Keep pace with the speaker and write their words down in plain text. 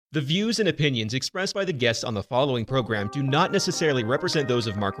The views and opinions expressed by the guests on the following program do not necessarily represent those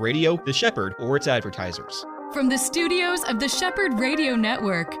of Mark Radio, The Shepherd, or its advertisers. From the studios of the Shepherd Radio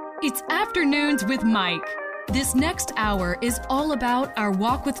Network, it's Afternoons with Mike. This next hour is all about our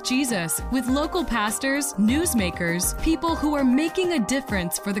walk with Jesus, with local pastors, newsmakers, people who are making a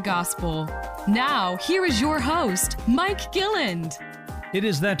difference for the gospel. Now, here is your host, Mike Gilland. It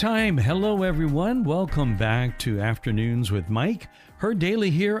is that time. Hello, everyone. Welcome back to Afternoons with Mike. Heard daily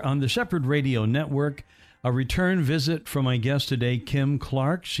here on the Shepherd Radio Network. A return visit from my guest today, Kim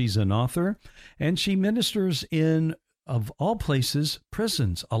Clark. She's an author, and she ministers in, of all places,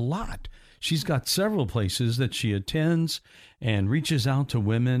 prisons a lot. She's got several places that she attends and reaches out to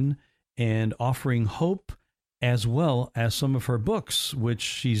women and offering hope, as well as some of her books, which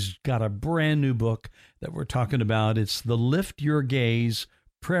she's got a brand new book that we're talking about. It's the Lift Your Gaze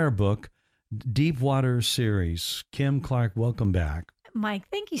prayer book, Deep Water series. Kim Clark, welcome back. Mike,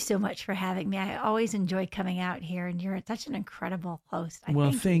 thank you so much for having me. I always enjoy coming out here, and you're such an incredible host.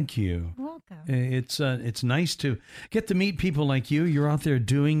 Thank you. You're welcome. It's nice to get to meet people like you. You're out there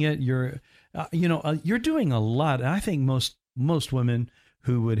doing it. You're doing a lot. I think most women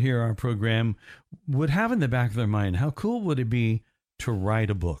who would hear our program would have in the back of their mind, how cool would it be to write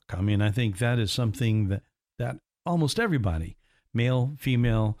a book? I mean, I think that is something that almost everybody, male,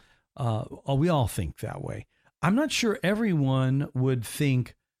 female, we all think that way. I'm not sure everyone would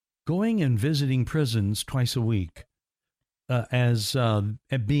think going and visiting prisons twice a week as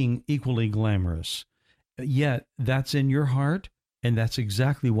being equally glamorous. Yet that's in your heart, and that's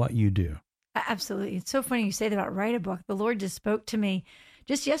exactly what you do. Absolutely. It's so funny you say that about write a book. The Lord just spoke to me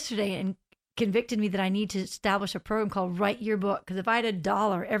just yesterday and convicted me that I need to establish a program called Write Your Book. Because if I had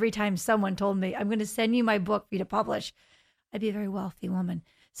 $1 every time someone told me, I'm going to send you my book for you to publish, I'd be a very wealthy woman.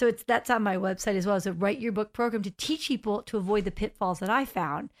 So that's on my website as well as a Write Your Book program to teach people to avoid the pitfalls that I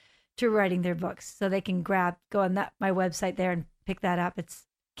found to writing their books. So they can go on my website there and pick that up. It's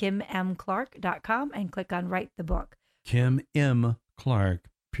kimmclark.com and click on Write the Book. Kim M. Clark,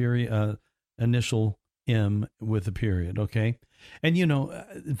 period, initial M with a period, okay? And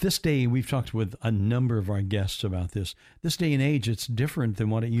this day, we've talked with a number of our guests about this. This day and age, it's different than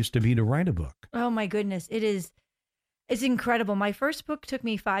what it used to be to write a book. Oh my goodness, it is. It's incredible. My first book took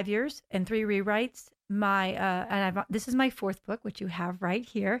me 5 years and 3 rewrites. This is my fourth book, which you have right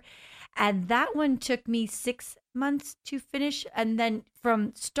here. And that one took me 6 months to finish. And then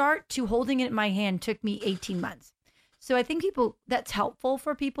from start to holding it in my hand took me 18 months. So I think that's helpful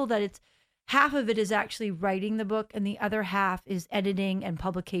for people, that it's half of it is actually writing the book and the other half is editing and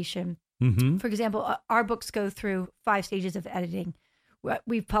publication. Mm-hmm. For example, our books go through 5 stages of editing.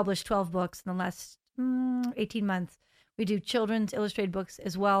 We've published 12 books in the last 18 months. We do children's illustrated books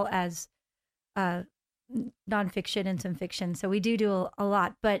as well as nonfiction and some fiction. So we do a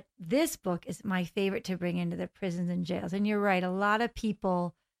lot. But this book is my favorite to bring into the prisons and jails. And you're right. A lot of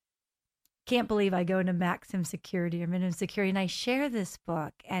people can't believe I go into maximum security or minimum security, and I share this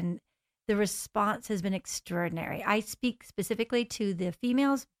book, and the response has been extraordinary. I speak specifically to the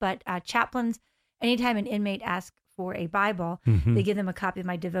females, but chaplains, anytime an inmate asks for a Bible, mm-hmm. they give them a copy of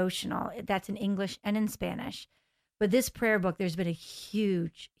my devotional. That's in English and in Spanish. But this prayer book, there's been a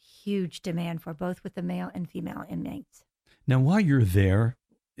huge, huge demand for, both with the male and female inmates. Now, while you're there,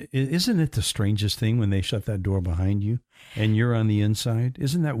 isn't it the strangest thing when they shut that door behind you and you're on the inside?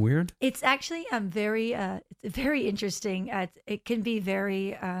 Isn't that weird? It's actually it's very interesting. It can be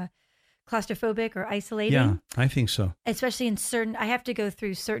very claustrophobic or isolating. Yeah, I think so. Especially in I have to go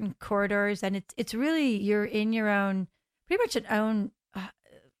through certain corridors, and it's really, you're in your own, pretty much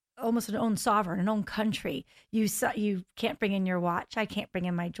almost an own sovereign, an own country. You can't bring in your watch. I can't bring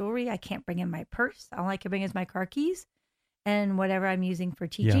in my jewelry. I can't bring in my purse. All I can bring is my car keys and whatever I'm using for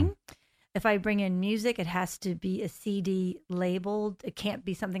teaching. Yeah. If I bring in music, it has to be a CD labeled. It can't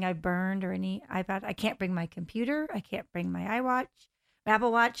be something I burned or any iPad. I can't bring my computer. I can't bring my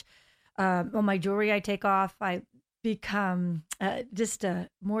Apple Watch. My jewelry I take off. I become just a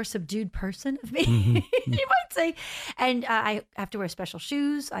more subdued person of me, mm-hmm. you might say. And I have to wear special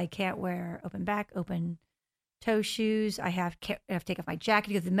shoes. I can't wear open toe shoes. I have to take off my jacket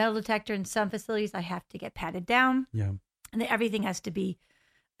to go to the metal detector. In some facilities, I have to get patted down. Yeah. And then everything has to be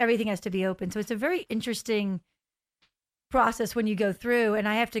open. So it's a very interesting process when you go through, and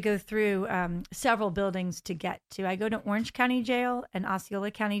I have to go through several buildings to get to. I go to Orange County Jail and Osceola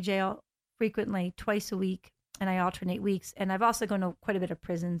County Jail frequently, twice a week, and I alternate weeks. And I've also gone to quite a bit of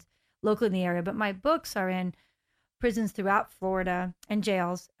prisons locally in the area, but my books are in prisons throughout Florida and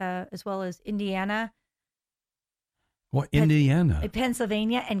jails, as well as Indiana, What, Indiana?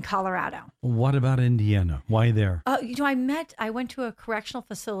 Pennsylvania, and Colorado. What about Indiana? Why there? I went to a correctional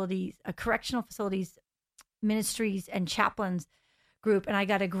facilities ministries and chaplains group, and I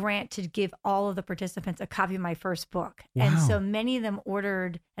got a grant to give all of the participants a copy of my first book. Wow. And so many of them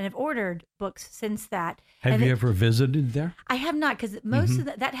ordered and have ordered books since that. Have you ever visited there? I have not, because most of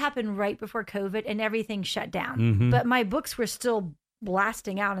that happened right before COVID and everything shut down. But my books were still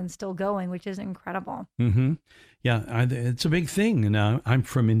blasting out and still going, which is incredible. Yeah, it's a big thing. And I'm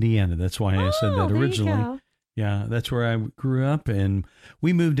from Indiana. That's why I said that originally. There you go. Yeah, that's where I grew up. And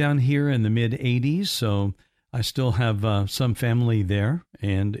we moved down here in the mid 80s. So I still have some family there,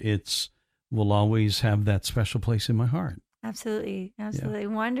 and will always have that special place in my heart. Absolutely. Absolutely. Yeah.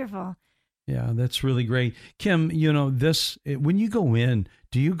 Wonderful. Yeah, that's really great. Kim, when you go in,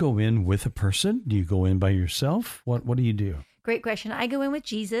 do you go in with a person? Do you go in by yourself? What do you do? Great question. I go in with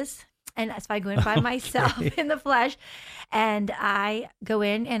Jesus, and that's why I go in by myself in the flesh. And I go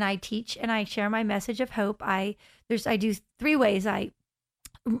in and I teach and I share my message of hope. I do 3 ways.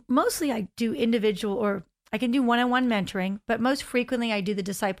 Mostly I do individual, or I can do one-on-one mentoring, but most frequently I do the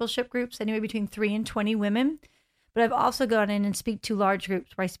discipleship groups, anywhere between 3 and 20 women. But I've also gone in and speak to large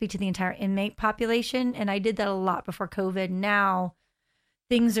groups where I speak to the entire inmate population. And I did that a lot before COVID. Now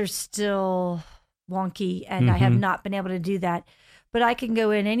things are still wonky, and I have not been able to do that. But I can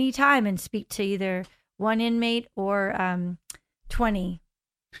go in anytime and speak to either one inmate or 20.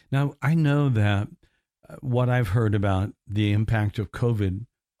 Now, I know that what I've heard about the impact of COVID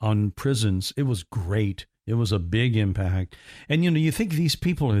on prisons, it was great. It was a big impact. And, you think these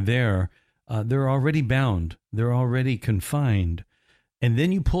people are there, they're already bound, they're already confined. And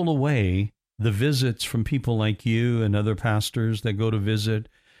then you pull away the visits from people like you and other pastors that go to visit.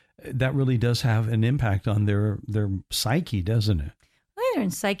 That really does have an impact on their psyche, doesn't it? Either in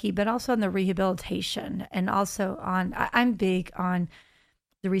psyche, but also on the rehabilitation, and also I'm big on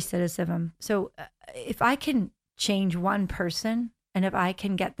the recidivism. So if I can change one person, and if I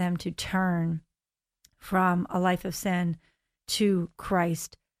can get them to turn from a life of sin to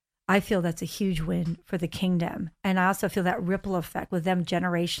Christ, I feel that's a huge win for the kingdom. And I also feel that ripple effect with them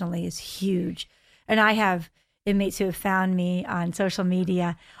generationally is huge. And I have inmates who have found me on social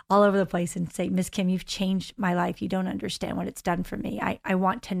media all over the place and say, Miss Kim, you've changed my life. You don't understand what it's done for me. I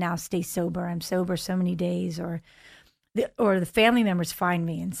want to now stay sober. I'm sober so many days. Or the family members find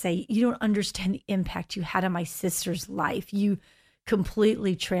me and say, you don't understand the impact you had on my sister's life. You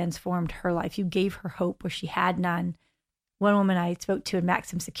completely transformed her life. You gave her hope where she had none. One woman I spoke to in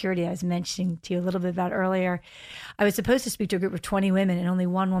Maxim Security, I was mentioning to you a little bit about earlier, I was supposed to speak to a group of 20 women and only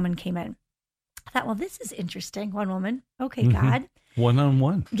one woman came in. I thought, well, this is interesting. One woman. Okay, God.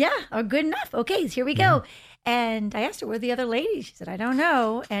 One-on-one. Yeah, good enough. Okay, here we go. And I asked her, where are the other ladies? She said, I don't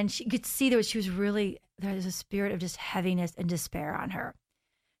know. And she could see there was a spirit of just heaviness and despair on her.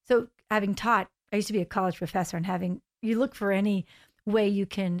 So having taught, I used to be a college professor, and you look for any way you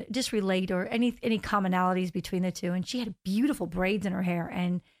can just relate or any commonalities between the two. And she had beautiful braids in her hair,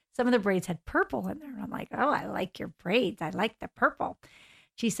 and some of the braids had purple in there. And I'm like, oh, I like your braids. I like the purple.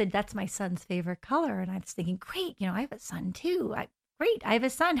 She said, that's my son's favorite color. And I was thinking, great, I have a son too. Great, I have a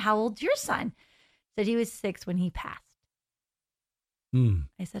son. How old's your son? Said he was 6 when he passed.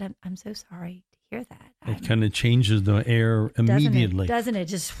 I said, I'm so sorry to hear that. It kind of changes the air immediately. Doesn't it?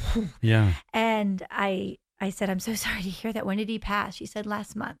 Just, whew. Yeah. And I said, I'm so sorry to hear that. When did he pass? She said,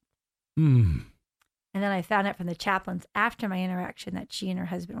 last month. And then I found out from the chaplains after my interaction that she and her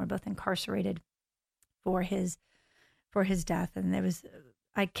husband were both incarcerated for his death. And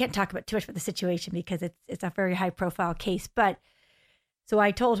I can't talk about too much about the situation because it's a very high profile case. But so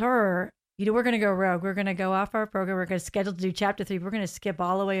I told her, we're going to go rogue. We're going to go off our program. We're going to schedule to do chapter 3. We're going to skip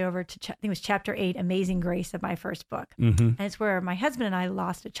all the way over to, I think it was chapter 8, Amazing Grace of my first book. And it's where my husband and I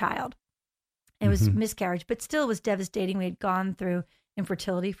lost a child. It was miscarriage, but still it was devastating. We had gone through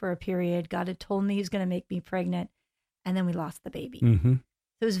infertility for a period. God had told me he was going to make me pregnant. And then we lost the baby. So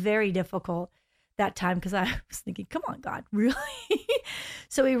it was very difficult that time because I was thinking, come on, God, really?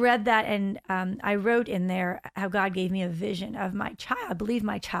 So we read that, and I wrote in there how God gave me a vision of my child, I believe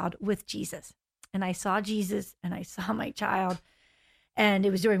my child, with Jesus. And I saw Jesus and I saw my child, and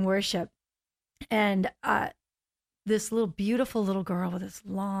it was during worship. And this beautiful little girl with this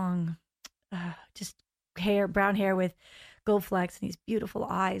long, just brown hair with gold flecks and these beautiful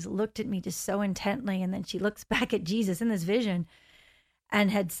eyes looked at me just so intently. And then she looks back at Jesus in this vision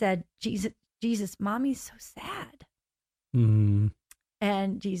and had said, Jesus, Mommy's so sad.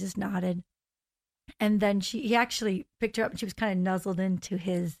 And Jesus nodded. And then he actually picked her up and she was kind of nuzzled into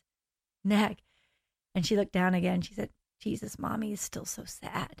his neck. And she looked down again. She said, Jesus, Mommy is still so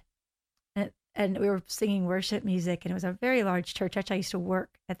sad. And and we were singing worship music, and it was a very large church. Actually, I used to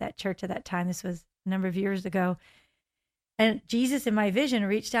work at that church at that time. This was a number of years ago. And Jesus in my vision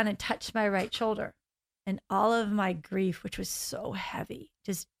reached down and touched my right shoulder. And all of my grief, which was so heavy,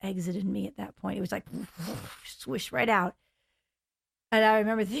 just exited me at that point. It was like swish right out. And I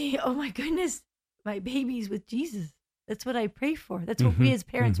remember thinking, oh my goodness, my baby's with Jesus. That's what I pray for. That's what we as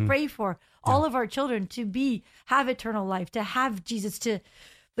parents pray for. All of our children to have eternal life, to have Jesus, to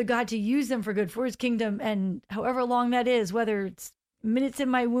the God to use them for good, for his kingdom. And however long that is, whether it's minutes in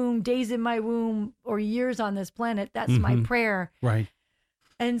my womb, days in my womb, or years on this planet, that's my prayer. Right.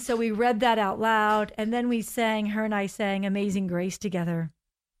 And so we read that out loud, and then her and I sang Amazing Grace together.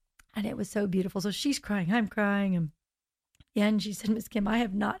 And it was so beautiful. So she's crying, I'm crying. And she said, Miss Kim, I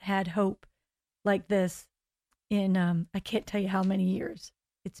have not had hope like this in, I can't tell you how many years.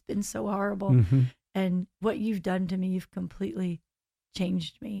 It's been so horrible. And what you've done to me, you've completely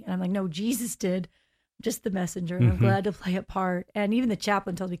changed me. And I'm like, no, Jesus did. I'm just the messenger. And I'm glad to play a part. And even the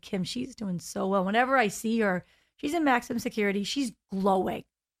chaplain told me, Kim, she's doing so well. Whenever I see her, she's in maximum security. She's glowing.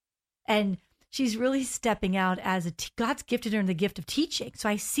 And she's really stepping out as God's gifted her in the gift of teaching. So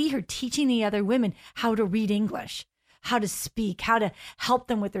I see her teaching the other women how to read English, how to speak, how to help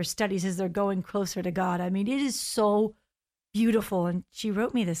them with their studies as they're going closer to God. I mean, it is so beautiful. And she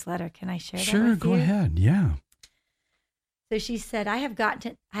wrote me this letter. Can I share that with you? Sure, go ahead. Yeah. So she said, I have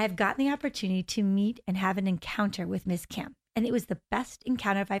gotten the opportunity to meet and have an encounter with Miss Kim. And it was the best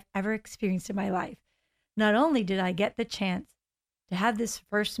encounter I've ever experienced in my life. Not only did I get the chance to have this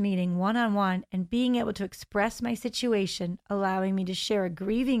first meeting one-on-one and being able to express my situation, allowing me to share a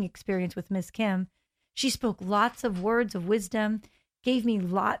grieving experience with Miss Kim, she spoke lots of words of wisdom, gave me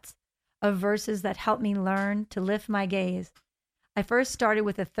lots of verses that helped me learn to lift my gaze. I first started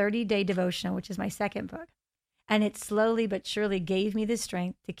with a 30-day devotional, which is my second book, and it slowly but surely gave me the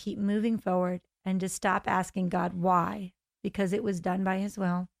strength to keep moving forward and to stop asking God why, because it was done by his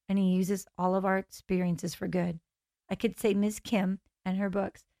will, and he uses all of our experiences for good. I could say Ms. Kim and her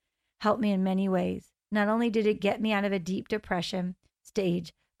books helped me in many ways. Not only did it get me out of a deep depression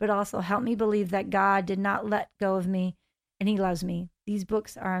stage, but also helped me believe that God did not let go of me and he loves me. These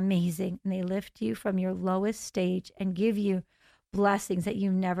books are amazing, and they lift you from your lowest stage and give you blessings that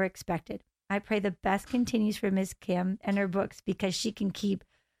you never expected. I pray the best continues for Ms. Kim and her books because she can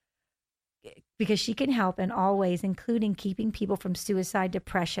help in all ways, including keeping people from suicide,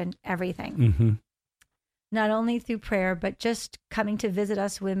 depression, everything. Not only through prayer, but just coming to visit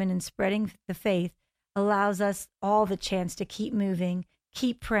us women and spreading the faith allows us all the chance to keep moving,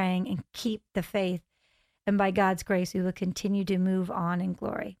 keep praying, and keep the faith. And by God's grace, we will continue to move on in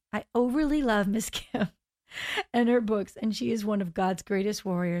glory. I overly love Miss Kim and her books, and she is one of God's greatest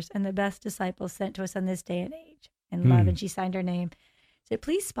warriors and the best disciples sent to us on this day and age. And love, and she signed her name. So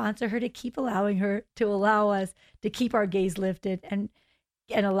please sponsor her to keep allowing her to allow us to keep our gaze lifted and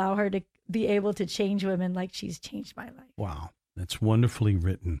allow her to be able to change women like she's changed my life. Wow, that's wonderfully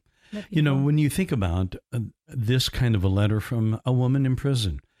written. You know, when you think about this kind of a letter from a woman in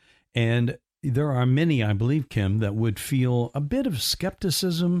prison, and there are many, I believe, Kim, that would feel a bit of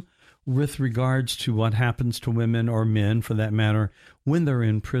skepticism with regards to what happens to women or men, for that matter, when they're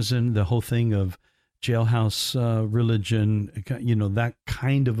in prison, the whole thing of jailhouse religion, you know, that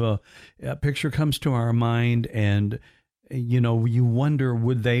kind of a picture comes to our mind. And, you know, you wonder,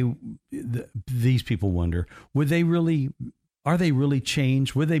 these people wonder, are they really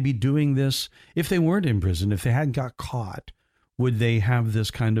changed? Would they be doing this if they weren't in prison? If they hadn't got caught, would they have this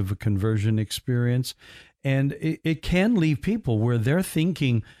kind of a conversion experience? And it can leave people where they're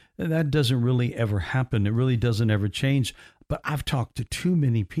thinking that doesn't really ever happen. It really doesn't ever change. But I've talked to too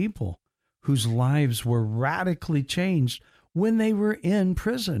many people whose lives were radically changed when they were in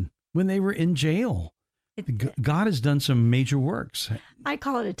prison, when they were in jail. God has done some major works. I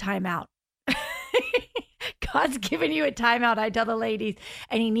call it a timeout. God's given you a timeout, I tell the ladies,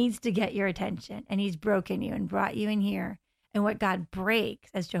 and he needs to get your attention, and he's broken you and brought you in here. And what God breaks,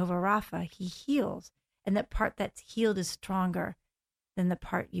 as Jehovah Rapha, he heals. And that part that's healed is stronger than the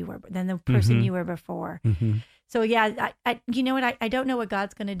person you were before. So yeah, I you know what? I don't know what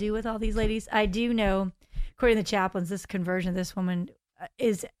God's going to do with all these ladies. I do know, according to the chaplains, this conversion of this woman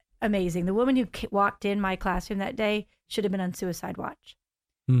is amazing. The woman who walked in my classroom that day should have been on suicide watch.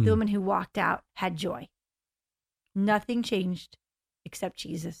 The woman who walked out had joy. Nothing changed except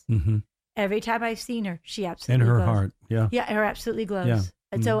Jesus. Every time I've seen her, she absolutely glows. And her heart, yeah. Yeah, her absolutely glows. Yeah.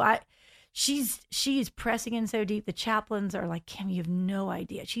 And so she is pressing in so deep. The chaplains are like, Kim, you have no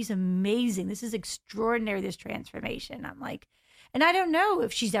idea. She's amazing. This is extraordinary, this transformation. I'm like, and I don't know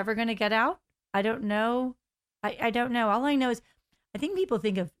if she's ever going to get out. I don't know. I don't know. All I know is I think people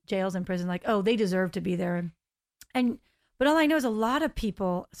think of jails and prisons like, oh, they deserve to be there. But all I know is a lot of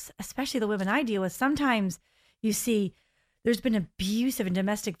people, especially the women I deal with, sometimes you see there's been abusive and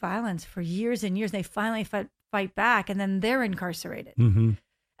domestic violence for years and years. They finally fight back, and then they're incarcerated. Mm-hmm.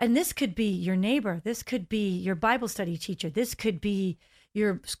 And this could be your neighbor. This could be your Bible study teacher. This could be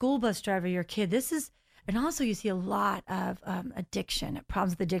your school bus driver, your kid. And also you see a lot of addiction,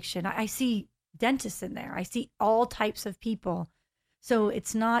 problems with addiction. I see dentists in there. I see all types of people. So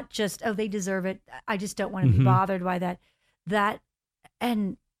it's not just, oh, they deserve it. I just don't want to be bothered by that.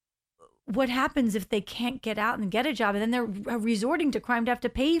 And what happens if they can't get out and get a job, and then they're resorting to crime to have to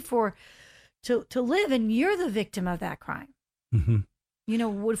pay to live, and you're the victim of that crime. Mm-hmm.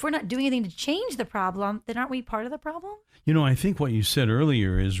 If we're not doing anything to change the problem, then aren't we part of the problem? I think what you said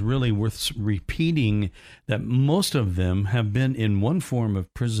earlier is really worth repeating, that most of them have been in one form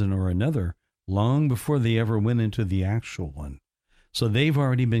of prison or another long before they ever went into the actual one. So they've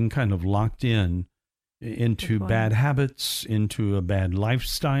already been kind of locked into bad habits, into a bad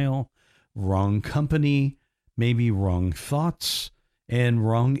lifestyle, wrong company, maybe wrong thoughts, and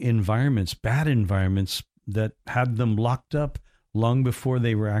wrong environments, bad environments that had them locked up long before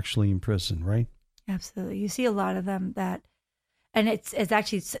they were actually in prison, right? Absolutely. You see a lot of them and it's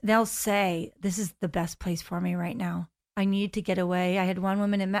actually, they'll say, this is the best place for me right now. I need to get away. I had one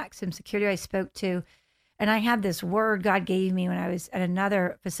woman in Maximum Security I spoke to, and I had this word God gave me when I was at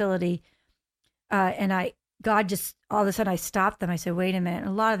another facility. God just, all of a sudden I stopped them. I said, wait a minute. And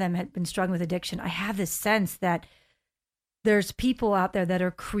a lot of them had been struggling with addiction. I have this sense that there's people out there that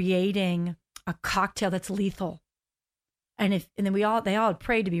are creating a cocktail that's lethal. And then they all had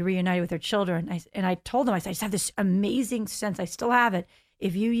prayed to be reunited with their children. I told them, I said, I just have this amazing sense. I still have it.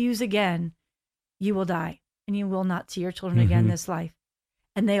 If you use again, you will die, and you will not see your children again this life.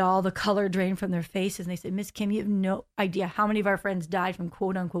 And the color drained from their faces. And they said, Miss Kim, you have no idea how many of our friends died from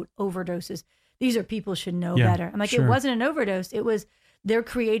quote unquote overdoses. These are people who should know better. I'm like, sure. It wasn't an overdose. It was, they're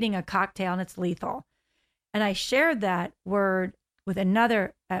creating a cocktail and it's lethal. And I shared that word with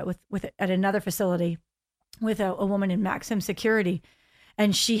another, at another facility, with a woman in Maximum Security.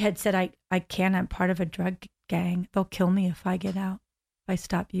 And she had said, I can't, I'm part of a drug gang. They'll kill me if I get out, if I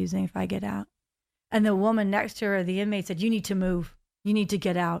stop using, if I get out. And the woman next to her, the inmate, said, you need to move. You need to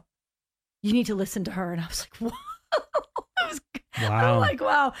get out. You need to listen to her. And I was like, wow. Wow. I'm like,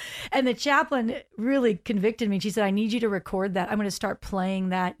 wow. And the chaplain really convicted me. She said, I need you to record that. I'm going to start playing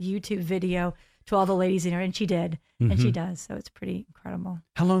that YouTube video to all the ladies in here. And she did. And she does. So it's pretty incredible.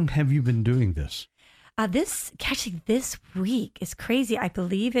 How long have you been doing this? This week is crazy. I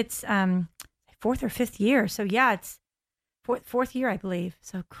believe it's 4th or 5th year. So yeah, it's fourth year, I believe.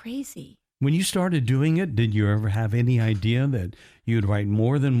 So crazy. When you started doing it, did you ever have any idea that you'd write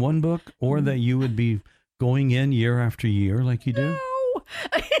more than one book, or that you would be going in year after year like you do? No.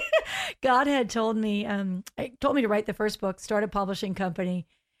 God had told me to write the first book, start a publishing company.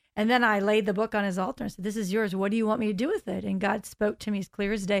 And then I laid the book on his altar and said, this is yours. What do you want me to do with it? And God spoke to me as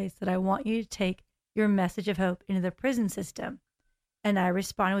clear as day, said, I want you to take your message of hope into the prison system. And I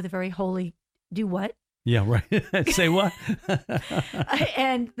responded with a very holy, do what? Yeah, right. Say what?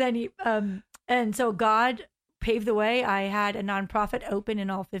 And then and so God paved the way. I had a nonprofit open in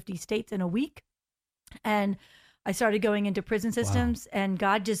all 50 states in a week. And I started going into prison systems. Wow. And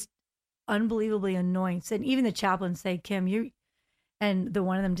God just unbelievably anoints. And even the chaplains say, Kim, the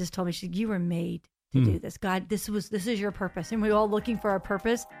one of them just told me, you were made to do this. God, this is your purpose. And we're all looking for our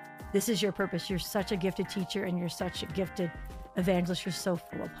purpose. This is your purpose. You're such a gifted teacher, and you're such a gifted evangelist. You're so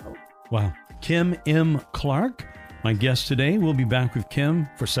full of hope. Wow. Kim M. Clark, my guest today. We'll be back with Kim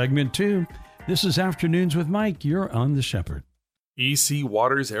for segment 2. This is Afternoons with Mike. You're on The Shepherd. EC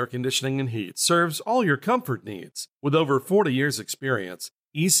Waters Air Conditioning and Heat serves all your comfort needs. With over 40 years' experience,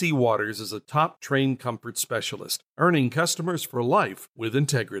 EC Waters is a top-trained comfort specialist, earning customers for life with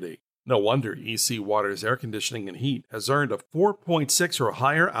integrity. No wonder EC Waters Air Conditioning and Heat has earned a 4.6 or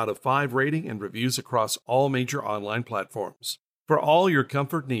higher out of 5 rating and reviews across all major online platforms. For all your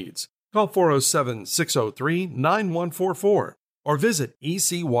comfort needs, call 407-603-9144 or visit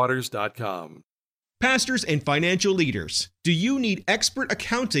ecwaters.com. Pastors and financial leaders, do you need expert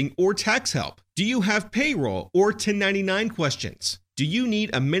accounting or tax help? Do you have payroll or 1099 questions? Do you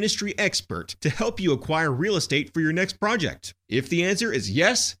need a ministry expert to help you acquire real estate for your next project? If the answer is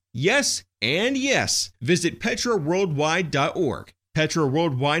yes, yes, and yes, visit petraworldwide.org. Petra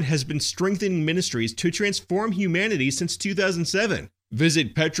Worldwide has been strengthening ministries to transform humanity since 2007.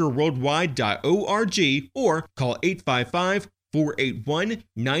 Visit petraworldwide.org or call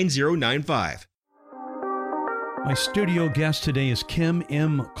 855-481-9095. My studio guest today is Kim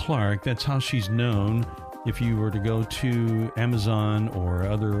M. Clark. That's how she's known if you were to go to Amazon or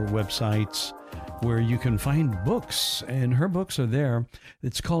other websites where you can find books, and her books are there.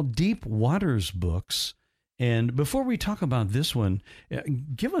 It's called Deep Waters Books. And before we talk about this one,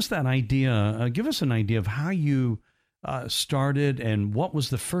 give us that idea. Give us an idea of how you started and what was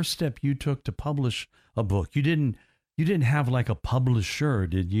the first step you took to publish a book. You didn't have like a publisher,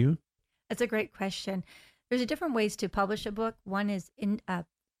 did you? That's a great question. There's different ways to publish a book. One is in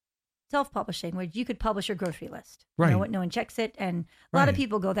self-publishing, where you could publish your grocery list. Right. No one checks it, and a lot of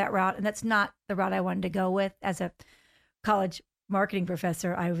people go that route, and that's not the route I wanted to go with. As a college marketing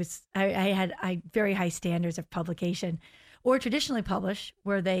professor, I had very high standards of publication. Or traditionally publish,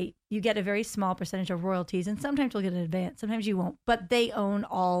 where you get a very small percentage of royalties, and sometimes you'll get an advance, sometimes you won't, but they own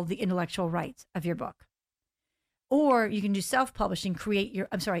all the intellectual rights of your book. Or you can do self-publishing,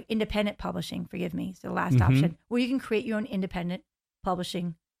 independent publishing, forgive me, so the last option, where you can create your own independent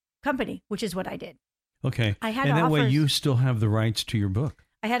publishing company, which is what I did. Okay. I had and that offers, way you still have the rights to your book.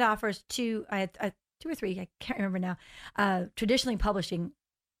 I had offers I had 2 or 3, I can't remember now, traditionally publishing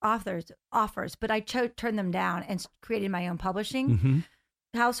offers, but I turned them down and created my own publishing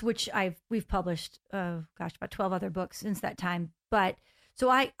house, which we've published, about 12 other books since that time. But so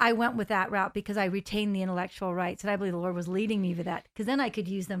I went with that route because I retained the intellectual rights, and I believe the Lord was leading me with that, because then I could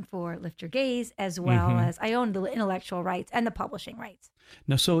use them for Lift Your Gaze, as well as I owned the intellectual rights and the publishing rights.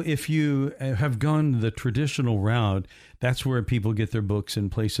 Now, so if you have gone the traditional route, that's where people get their books in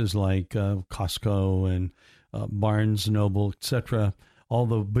places like Costco and Barnes Noble, etc., all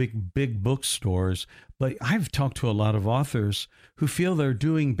the big bookstores. But I've talked to a lot of authors who feel they're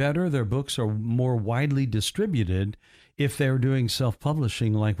doing better. Their books are more widely distributed if they're doing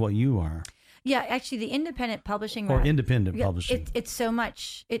self-publishing like what you are. Yeah, actually, the independent publishing or route, independent publishing. It's so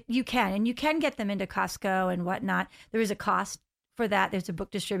much. You can get them into Costco and whatnot. There is a cost for that. There's a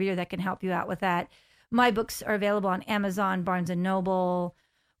book distributor that can help you out with that. My books are available on Amazon, Barnes and Noble,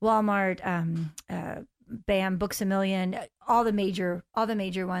 Walmart, BAM, Books A Million, all the major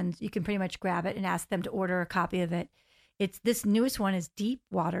ones. You can pretty much grab it and ask them to order a copy of it. This newest one is Deep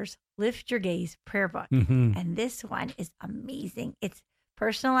Waters, Lift Your Gaze Prayer Book. And this one is amazing. It's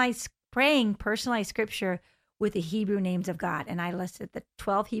personalized scripture with the Hebrew names of God. And I listed the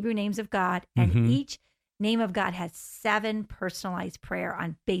 12 Hebrew names of God, and each name of God has 7 personalized prayer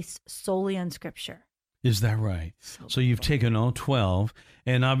based solely on scripture. Is that right? So you've taken all 12,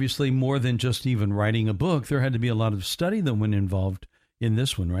 and obviously more than just even writing a book, there had to be a lot of study that went involved in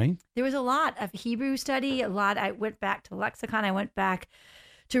this one, right? There was a lot of Hebrew study, I went back to lexicon. I went back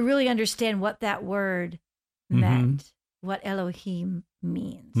to really understand what that word meant, what Elohim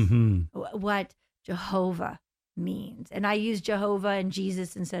means, what Jehovah means. And I use Jehovah and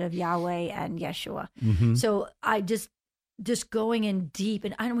Jesus instead of Yahweh and Yeshua. So I just going in deep.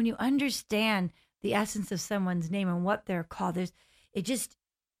 And when you understand the essence of someone's name and what they're called,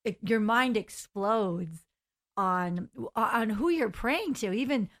 your mind explodes on who you're praying to.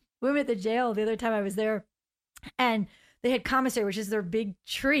 Even we were at the jail the other time I was there, and they had commissary, which is their big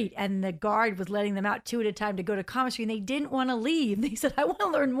treat, and the guard was letting them out 2 at a time to go to commissary, and they didn't want to leave. They said, I want to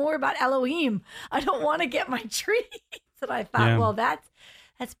learn more about Elohim. I don't want to get my treats. And I thought, well,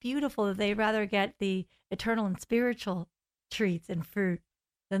 that's beautiful that they'd rather get the eternal and spiritual treats and fruit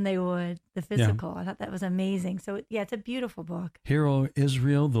than they would the physical. I thought that was amazing. So, it's a beautiful book. Hear, O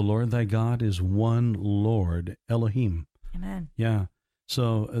Israel, the Lord thy God is one Lord, Elohim. Amen. Yeah.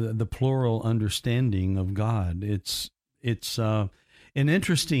 So the plural understanding of God, it's an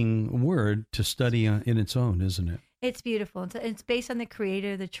interesting word to study in its own, isn't it? It's beautiful. It's based on the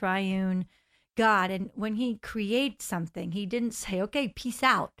Creator, the triune God. And when he creates something, he didn't say, okay, peace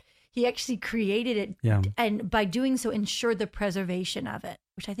out. He actually created it, and by doing so, ensured the preservation of it,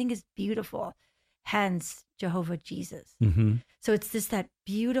 which I think is beautiful. Hence, Jehovah Jesus. So it's that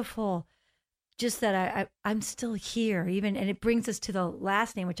beautiful, just that I'm still here, even, and it brings us to the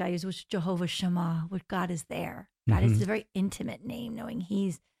last name, which I use, which is Jehovah Shammah, which God is there. God is a very intimate name, knowing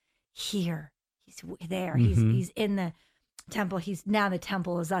he's here, he's there, he's in the temple. The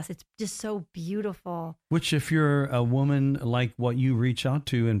temple is us. It's just so beautiful. Which, if you're a woman like what you reach out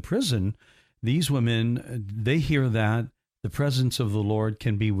to in prison, these women, they hear that the presence of the Lord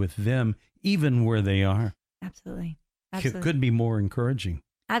can be with them even where they are. Absolutely. Could be more encouraging.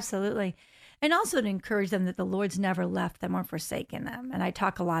 Absolutely. And also to encourage them that the Lord's never left them or forsaken them. And I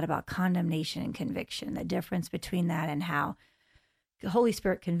talk a lot about condemnation and conviction, the difference between that, and how the Holy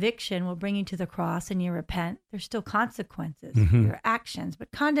Spirit conviction will bring you to the cross and you repent. There's still consequences for your actions,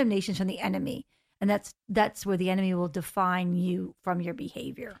 but condemnation is from the enemy. And that's where the enemy will define you from your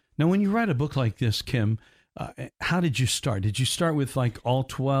behavior. Now, when you write a book like this, Kim, how did you start? Did you start with like all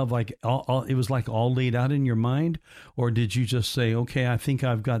 12, like all it was like all laid out in your mind? Or did you just say, okay, I think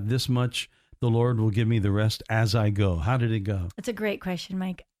I've got this much, the Lord will give me the rest as I go? How did it go? That's a great question,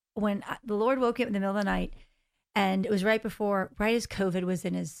 Mike. When the Lord woke me up in the middle of the night, and it was right as COVID was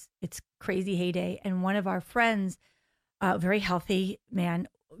in its crazy heyday, and one of our friends, very healthy man,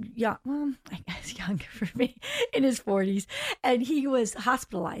 young, well, I guess younger for me, in his 40s, and he was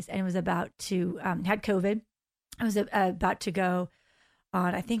hospitalized and was about to had COVID. I was about to go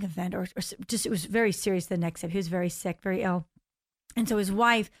on, I think, event or just, it was very serious the next step. He was very sick, very ill. And so his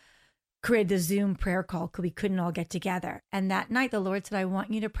wife created the Zoom prayer call because we couldn't all get together. And that night, the Lord said, I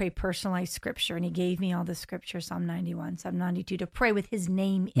want you to pray personalized scripture. And he gave me all the scripture, Psalm 91, Psalm 92, to pray with his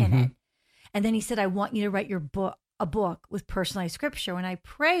name in it. And then he said, I want you to write a book with personalized scripture. When I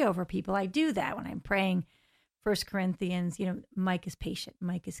pray over people, I do that. When I'm praying 1 Corinthians, Mike is patient,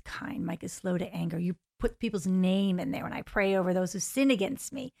 Mike is kind, Mike is slow to anger. You put people's name in there. When I pray over those who sin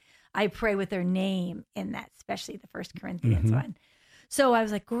against me, I pray with their name in that, especially the 1 Corinthians one. So I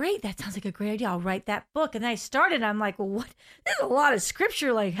was like, great, that sounds like a great idea. I'll write that book. And then I started, I'm like, well, what? There's a lot of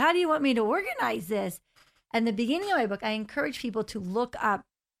scripture. Like, how do you want me to organize this? And the beginning of my book, I encourage people to look up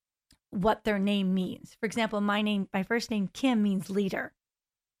what their name means. For example, my first name, Kim, means leader.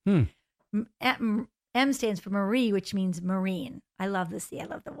 M stands for Marie, which means marine. I love the sea. I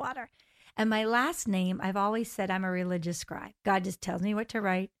love the water. And my last name, I've always said I'm a religious scribe. God just tells me what to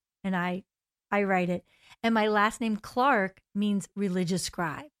write, and I write it. And my last name, Clark, means religious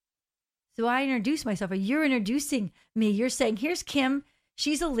scribe. So I introduce myself. You're introducing me. You're saying, here's Kim.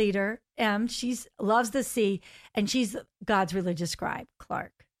 She's a leader. She loves the sea, and she's God's religious scribe,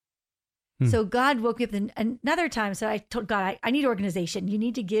 Clark. So God woke me up another time. So I told God, I need organization. You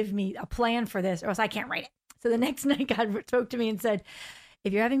need to give me a plan for this, or else I can't write it. So the next night, God spoke to me and said,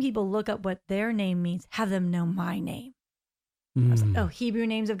 if you're having people look up what their name means, have them know my name. I was like, oh, Hebrew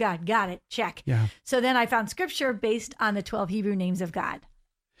names of God. Got it. Check. Yeah. So then I found scripture based on the 12 Hebrew names of God.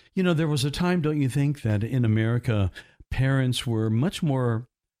 There was a time, don't you think, that in America, parents were much more,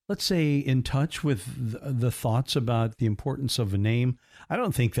 let's say, in touch with the thoughts about the importance of a name? I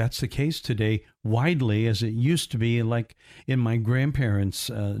don't think that's the case today widely as it used to be, like in my grandparents'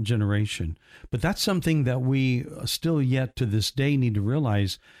 generation. But that's something that we still yet to this day need to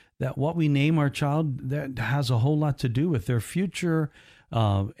realize, that what we name our child, that has a whole lot to do with their future.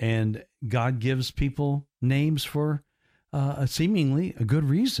 And God gives people names for seemingly a good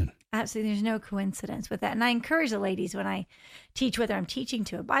reason. Absolutely. There's no coincidence with that. And I encourage the ladies when I teach, whether I'm teaching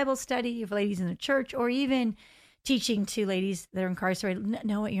to a Bible study, of ladies in the church, or even teaching to ladies that are incarcerated,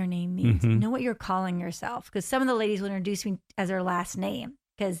 know what your name means. Know what you're calling yourself. Because some of the ladies will introduce me as their last name.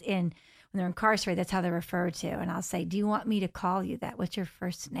 Because when they're incarcerated, that's how they're referred to. And I'll say, do you want me to call you that? What's your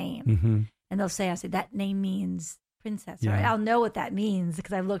first name? And they'll say, I'll say, that name means princess. Yeah. Or I'll know what that means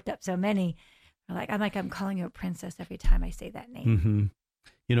because I've looked up so many. I'm calling you a princess every time I say that name.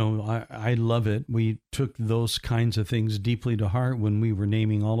 I love it. We took those kinds of things deeply to heart when we were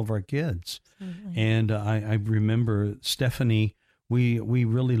naming all of our kids. And I remember Stephanie, we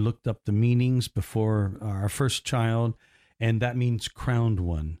really looked up the meanings before our first child, and that means crowned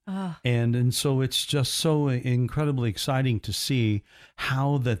one. And so it's just so incredibly exciting to see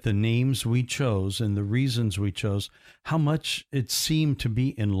how that the names we chose and the reasons we chose, how much it seemed to be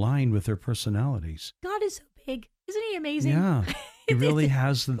in line with their personalities. God is so big. Isn't he amazing? Yeah. He really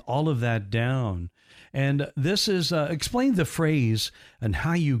has all of that down. And this is, explain the phrase and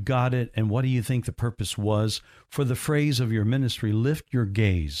how you got it, and what do you think the purpose was for the phrase of your ministry, Lift Your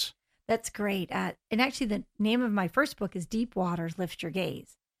Gaze? That's great. And actually, the name of my first book is Deep Waters, Lift Your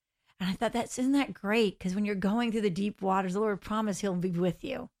Gaze. And I thought, isn't that great? Because when you're going through the deep waters, the Lord promised he'll be with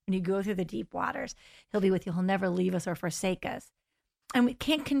you. When you go through the deep waters, he'll be with you. He'll never leave us or forsake us. And we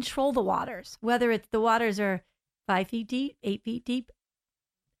can't control the waters, whether it's the waters are 5 feet deep, 8 feet deep,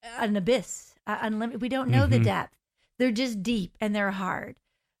 an abyss, unlimited. We don't know the depth. They're just deep and they're hard.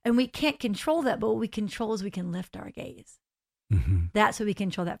 And we can't control that, but what we control is we can lift our gaze. That's what we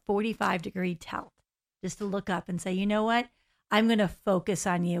control, that 45-degree tilt, just to look up and say, you know what? I'm going to focus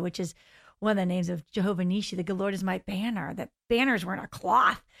on you, which is one of the names of Jehovah Nissi. The Lord is my banner. That banners weren't a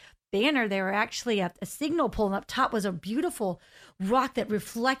cloth banner. They were actually a signal pole, and up top was a beautiful rock that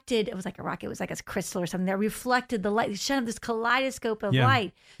reflected. It was like a rock. It was like a crystal or something that reflected the light. It shed this kaleidoscope of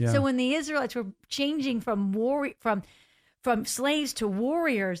light. Yeah. So when the Israelites were changing from slaves to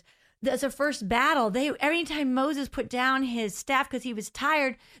warriors, as a first battle, every time Moses put down his staff because he was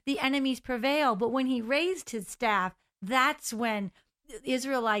tired, the enemies prevailed. But when he raised his staff, that's when the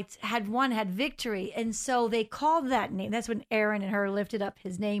Israelites had victory. And so they called that name. That's when Aaron and Hur lifted up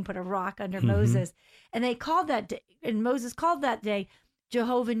his name, put a rock under Moses. And they called that day, and Moses called that day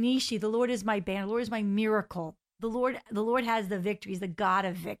Jehovah Nishi. The Lord is my banner. The Lord is my miracle. The Lord has the victories, the God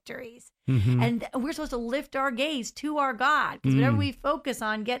of victories. And we're supposed to lift our gaze to our God, because whatever we focus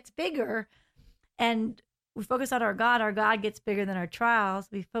on gets bigger. And we focus on our God gets bigger than our trials.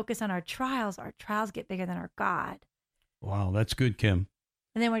 We focus on our trials get bigger than our God. Wow, that's good, Kim.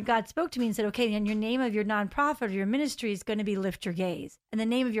 And then when God spoke to me and said, okay, and your name of your nonprofit or your ministry is going to be Lift Your Gaze. And the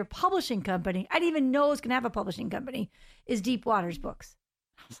name of your publishing company, I didn't even know I was going to have a publishing company, is Deep Waters Books.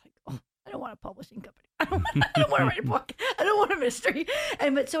 I was like, oh, I don't want a publishing company. I don't want to write a book. I don't want a ministry.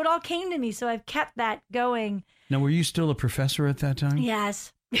 But so it all came to me. So I've kept that going. Now, were you still a professor at that time?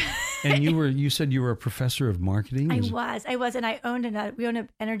 Yes. And you said you were a professor of marketing? I was, and we owned an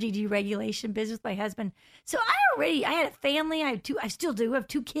energy deregulation business with my husband. So I had a family. I still do have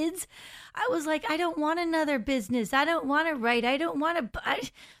 2 kids. I was like, I don't want another business. I don't want to write. I don't want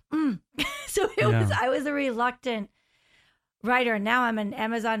to. So I was a reluctant writer. Now I'm an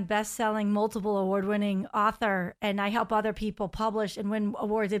Amazon best-selling, multiple award-winning author, and I help other people publish and win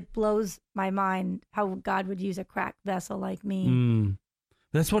awards. It blows my mind how God would use a cracked vessel like me.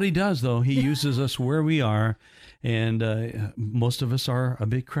 That's what he does, though. He uses us where we are, and most of us are a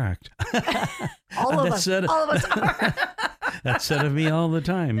bit cracked. All of us are. That's said of me all the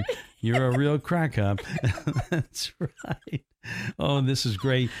time. You're a real crack up. That's right. Oh, this is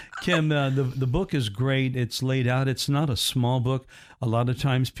great. Kim, the book is great. It's laid out. It's not a small book. A lot of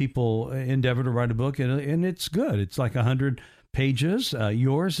times people endeavor to write a book, and it's good. It's like 100 pages.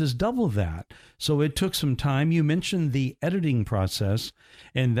 Yours is double that. So it took some time. You mentioned the editing process,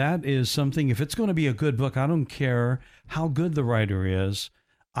 and that is something, if it's going to be a good book, I don't care how good the writer is.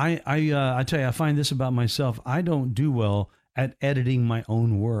 I tell you, I find this about myself. I don't do well at editing my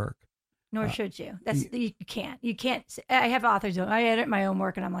own work. Nor should you. You can't. I have authors who I edit my own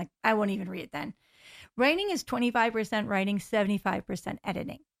work, and I'm like, I won't even read it then. Writing is 25% writing, 75%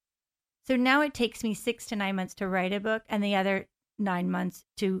 editing. So now it takes me 6 to 9 months to write a book, and the other 9 months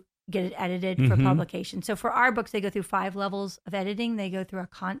to get it edited for publication. So for our books, they go through 5 levels of editing. They go through a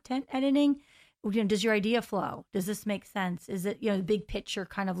content editing. Does your idea flow? Does this make sense? Is it, the big picture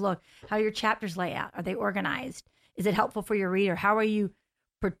kind of look? How your chapters lay out? Are they organized? Is it helpful for your reader? How are you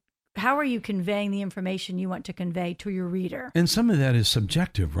conveying the information you want to convey to your reader? And some of that is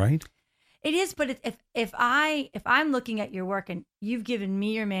subjective, right? It is, but if I'm looking at your work and you've given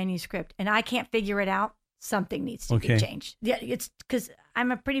me your manuscript and I can't figure it out, something needs to be changed. Yeah, it's because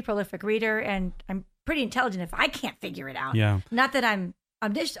I'm a pretty prolific reader and I'm pretty intelligent. If I can't figure it out, not that I'm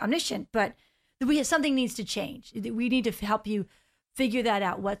omniscient, but something needs to change. We need to help you figure that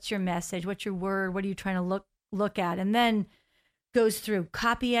out. What's your message? What's your word? What are you trying to look at? And then goes through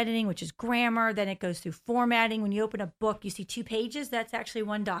copy editing, which is grammar. Then it goes through formatting. When you open a book, you see 2 pages. That's actually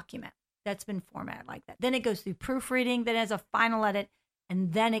one document that's been formatted like that. Then it goes through proofreading, then has a final edit,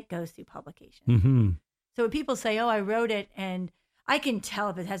 and then it goes through publication. So when people say, oh, I wrote it, and I can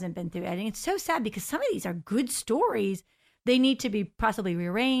tell if it hasn't been through editing. It's so sad because some of these are good stories. They need to be possibly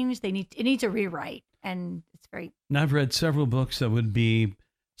rearranged. It needs a rewrite, and it's very... Now, I've read several books that would be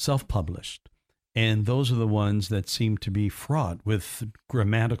self-published, and those are the ones that seem to be fraught with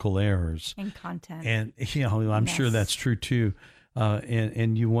grammatical errors. And content. And, I'm sure that's true, too.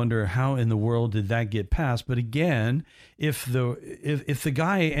 And you wonder how in the world did that get passed? But again, if the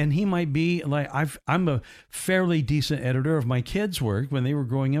guy, and he might be like, I'm a fairly decent editor of my kids' work. When they were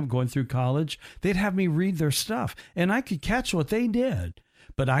growing up, going through college, they'd have me read their stuff, and I could catch what they did.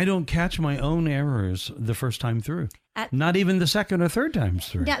 But I don't catch my own errors the first time through. Not even the second or third times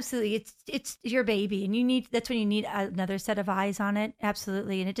through. Absolutely, it's your baby, and that's when you need another set of eyes on it.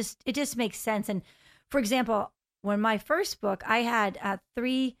 Absolutely, and it just makes sense. And for example, when my first book, I had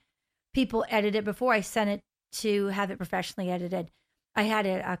 3 people edit it before I sent it to have it professionally edited. I had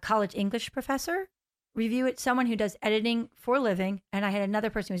a college English professor review it, someone who does editing for a living, and I had another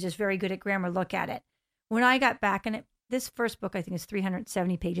person who's just very good at grammar look at it. When I got back in it, this first book, I think, is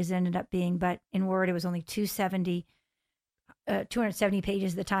 370 pages, it ended up being, but in Word, it was only 270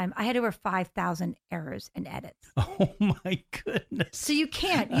 pages at the time. I had over 5,000 errors and edits. Oh my goodness. So you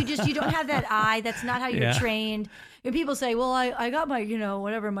can't, you don't have that eye. That's not how you're trained. And people say, well, I got my,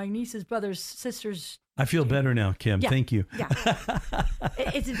 my nieces, brothers, sisters. I feel better now, Kim. Yeah. Thank you. Yeah.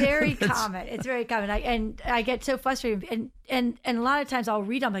 It's very common. It's very common. I get so frustrated. And a lot of times I'll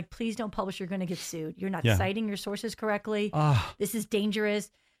read, I'm like, please don't publish. You're going to get sued. You're not citing your sources correctly. This is dangerous.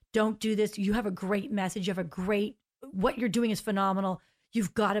 Don't do this. You have a great message. What you're doing is phenomenal.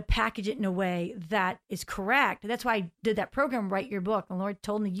 you've got to package it in a way that is correct. That's why I did that program, Write Your Book. The Lord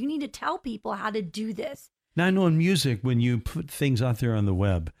told me, you need to tell people how to do this. Now, I know in music, when you put things out there on the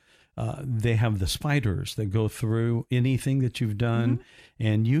web, they have the spiders that go through anything that you've done,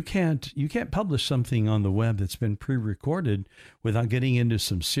 and you can't publish something on the web that's been pre-recorded without getting into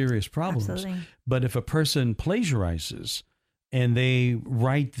some serious problems. Absolutely. But if a person plagiarizes and they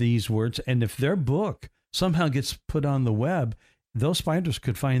write these words, and if their book somehow gets put on the web, those spiders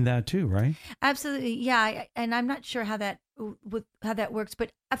could find that too, right? Absolutely, yeah. And I'm not sure how that works,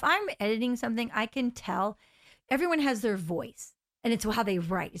 but if I'm editing something, I can tell everyone has their voice, and it's how they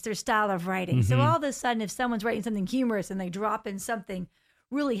write. It's their style of writing. So all of a sudden, if someone's writing something humorous and they drop in something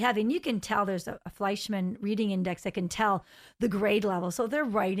really heavy, and you can tell there's a Fleischman reading index that can tell the grade level. So they're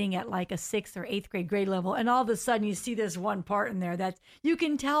writing at like a 6th or 8th grade level, and all of a sudden you see this one part in there that you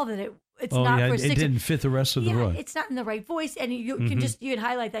can tell that it's not for 6th. It didn't fit the rest of the book. It's not in the right voice, and you can you can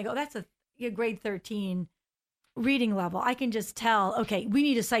highlight that and go, that's a grade 13 reading level. I can just tell, okay, we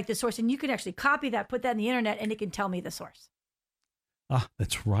need to cite the source, and you can actually copy that, put that in the internet, and it can tell me the source. Ah,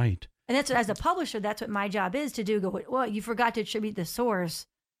 that's right. And that's what, as a publisher, that's what my job is to do. Go, well, you forgot to attribute the source.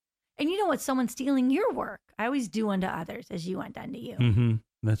 And you know what? Someone's stealing your work. I always do unto others as you want unto you.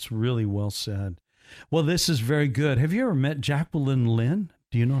 That's really well said. Well, this is very good. Have you ever met Jacqueline Lynn?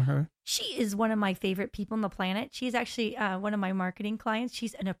 Do you know her? She is one of my favorite people on the planet. She's actually one of my marketing clients.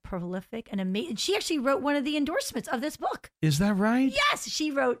 She's a prolific and amazing. She actually wrote one of the endorsements of this book. Is that right? Yes,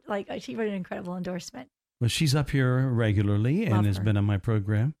 she wrote an incredible endorsement. Well, she's up here regularly and has been on my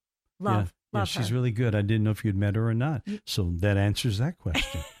program. Love her. She's really good. I didn't know if you'd met her or not. So that answers that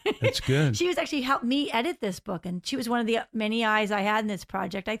question. That's good. She was actually helped me edit this book, and she was one of the many eyes I had in this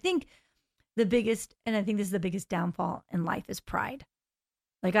project. I think the biggest, and I think this is the biggest downfall in life, is pride.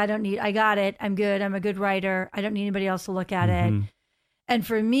 Like, I got it. I'm good. I'm a good writer. I don't need anybody else to look at it. And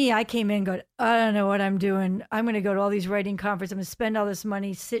for me, I came in and go, I don't know what I'm doing. I'm going to go to all these writing conferences. I'm going to spend all this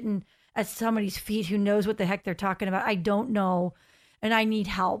money sitting at somebody's feet who knows what the heck they're talking about. I don't know. And I need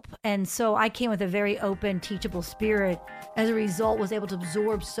help. And so I came with a very open, teachable spirit. As a result, was able to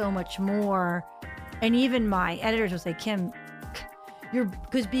absorb so much more. And even my editors would say, Kim,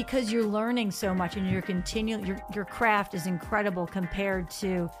 because you're learning so much and you're continuing, your craft is incredible compared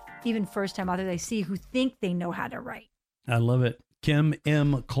to even first-time authors I see who think they know how to write. I love it. Kim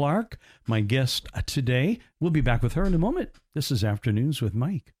M. Clark, my guest today. We'll be back with her in a moment. This is Afternoons with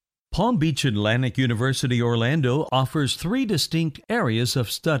Mike. Palm Beach Atlantic University Orlando offers 3 distinct areas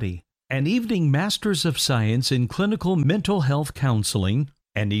of study: an evening Master's of Science in Clinical Mental Health Counseling,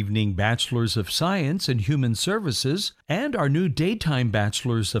 an evening Bachelor's of Science in Human Services, and our new daytime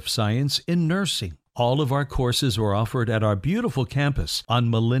Bachelor's of Science in Nursing. All of our courses are offered at our beautiful campus on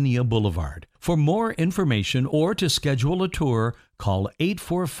Millennia Boulevard. For more information or to schedule a tour, call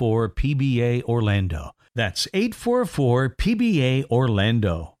 844-PBA-ORLANDO. That's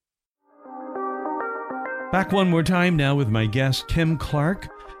 844-PBA-ORLANDO. Back one more time now with my guest, Kim Clark.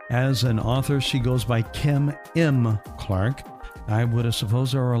 As an author, she goes by Kim M. Clark. I would have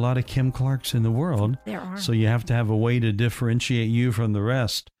supposed there are a lot of Kim Clarks in the world. There are. So you have to have a way to differentiate you from the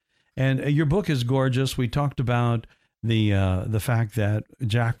rest. And your book is gorgeous. We talked about the fact that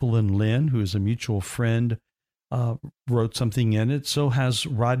Jacqueline Lynn, who is a mutual friend, wrote something in it. So has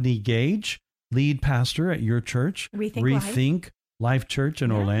Rodney Gage, lead pastor at your church, Rethink Life Church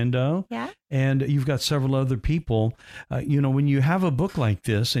in Orlando. Yeah. And you've got several other people. When you have a book like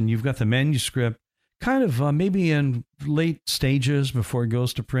this and you've got the manuscript kind of maybe in late stages before it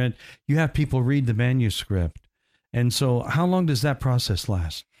goes to print, you have people read the manuscript. And so how long does that process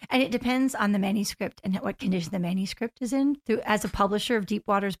last? And it depends on the manuscript and what condition the manuscript is in. As a publisher of Deep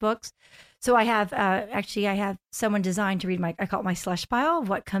Waters Books, so I have I have someone designed to read I call it my slush pile of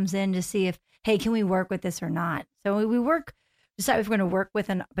what comes in to see if, hey, can we work with this or not? So we decide if we're going to work with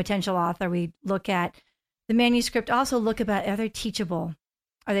a potential author. We look at the manuscript, also look about, are they teachable?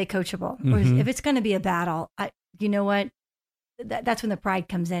 Are they coachable? Or if it's going to be a battle, you know what? That's when the pride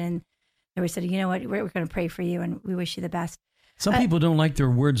comes in. And they said, you know what? We're going to pray for you and we wish you the best. Some people don't like their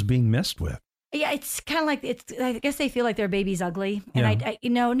words being messed with. Yeah, it's kind of like, I guess they feel like their baby's ugly. And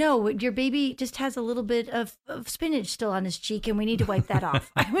no, your baby just has a little bit of spinach still on his cheek and we need to wipe that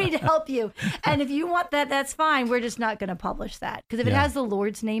off. We need to help you. And if you want that, that's fine. We're just not going to publish that. Because if it has the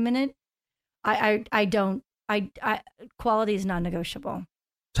Lord's name in it, quality is non-negotiable.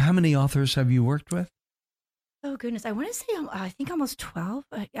 So how many authors have you worked with? Oh goodness, I want to say I think almost 12.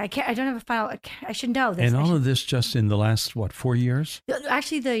 I don't have a final. I should know this. And all of this just in the last 4 years?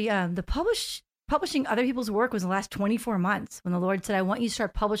 Actually, the publishing other people's work was the last 24 months when the Lord said, I want you to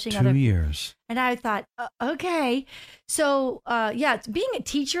start publishing 2 years. And I thought, okay. So, it's being a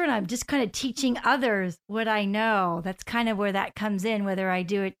teacher and I'm just kind of teaching others what I know. That's kind of where that comes in, whether I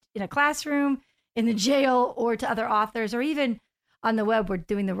do it in a classroom, in the jail, or to other authors, or even on the web. We're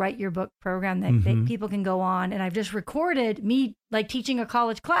doing the Write Your Book program that people can go on. And I've just recorded me like teaching a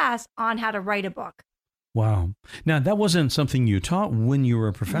college class on how to write a book. Wow. Now, that wasn't something you taught when you were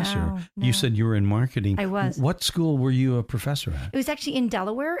a professor. No. You said you were in marketing. I was. What school were you a professor at? It was actually in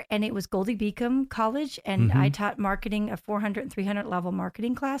Delaware, and it was Goldie Beacom College, and I taught marketing, a 400 and 300 level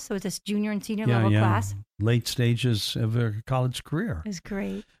marketing class. So it's this junior and senior level class. Late stages of a college career. It was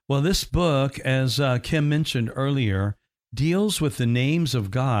great. Well, this book, as Kim mentioned earlier, deals with the names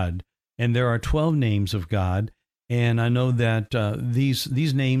of God, and there are 12 names of God. And I know that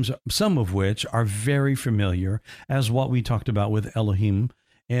these names, some of which are very familiar, as what we talked about with Elohim.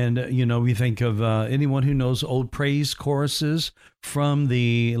 And, we think of anyone who knows old praise choruses from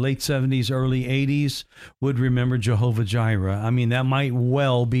the late 70s, early 80s would remember Jehovah Jireh. I mean, that might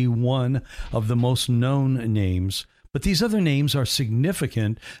well be one of the most known names. But these other names are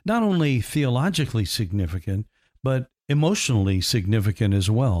significant, not only theologically significant, but emotionally significant as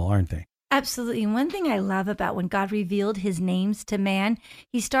well, aren't they? Absolutely. And one thing I love about when God revealed his names to man,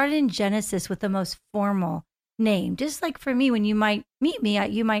 he started in Genesis with the most formal name. Just like for me, when you might meet me,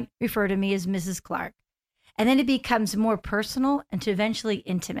 you might refer to me as Mrs. Clark. And then it becomes more personal and to eventually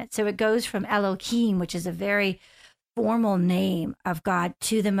intimate. So it goes from Elohim, which is a very formal name of God,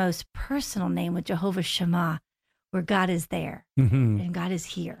 to the most personal name with Jehovah Shammah, where God is there and God is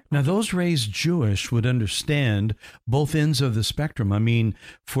here. Now, those raised Jewish would understand both ends of the spectrum. I mean,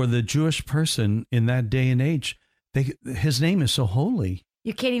 for the Jewish person in that day and age, his name is so holy.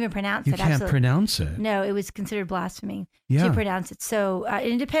 You can't even pronounce it. You can't pronounce it. No, it was considered blasphemy to pronounce it. So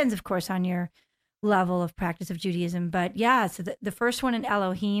it depends, of course, on your level of practice of Judaism. But so the first one in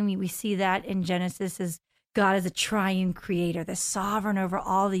Elohim, we see that in Genesis as God as a triune creator, the sovereign over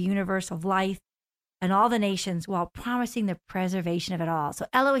all the universe of life and all the nations, while promising the preservation of it all. So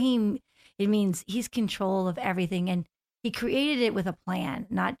Elohim, it means he's control of everything, and he created it with a plan,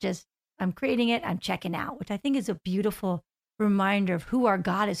 not just, I'm creating it, I'm checking out, which I think is a beautiful reminder of who our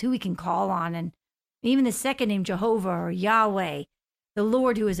God is, who we can call on. And even the second name, Jehovah or Yahweh, the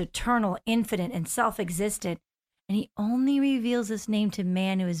Lord who is eternal, infinite, and self-existent. And he only reveals this name to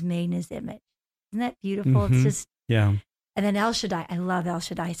man who is made in his image. Isn't that beautiful? It's just... Yeah. And then El Shaddai, I love El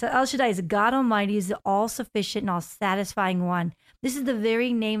Shaddai. So El Shaddai is God Almighty, is the all-sufficient and all-satisfying one. This is the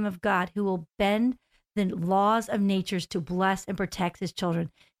very name of God who will bend the laws of nature to bless and protect his children.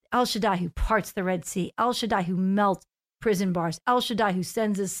 El Shaddai who parts the Red Sea. El Shaddai who melts prison bars. El Shaddai who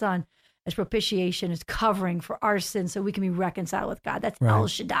sends his son as propitiation, as covering for our sins so we can be reconciled with God. That's right. El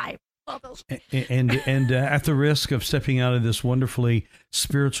Shaddai. And at the risk of stepping out of this wonderfully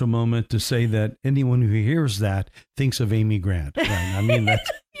spiritual moment to say that anyone who hears that thinks of Amy Grant. Right? I mean,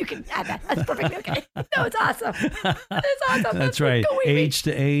 that's... You can add that. That's perfectly okay. No, it's awesome. It's awesome. That's right. Age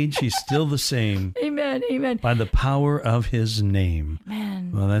to age, he's still the same. Amen. Amen. By the power of his name.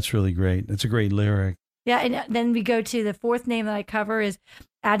 Man. Well, that's really great. That's a great lyric. Yeah, and then we go to the fourth name that I cover is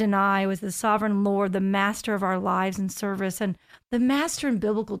Adonai, was the sovereign Lord, the master of our lives and service. And the master in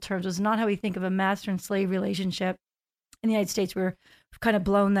biblical terms is not how we think of a master and slave relationship. In the United States, we've kind of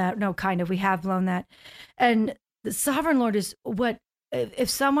blown that. No, kind of. We have blown that. And the sovereign Lord is what, if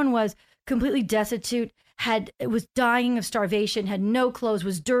someone was completely destitute, was dying of starvation, had no clothes,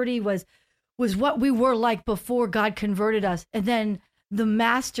 was dirty, was what we were like before God converted us. And then the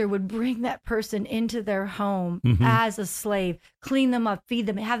master would bring that person into their home as a slave, clean them up, feed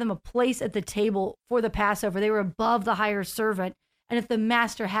them, have them a place at the table for the Passover. They were above the higher servant. And if the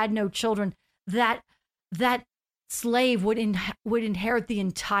master had no children, that slave would inherit the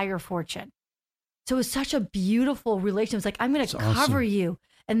entire fortune. So it was such a beautiful relation. It was like, I'm going to cover you.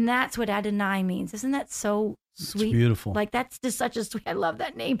 And that's what Adonai means. Isn't that so sweet? It's beautiful. Like, that's just such a sweet, I love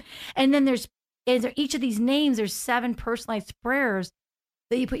that name. And then each of these names, there's 7 personalized prayers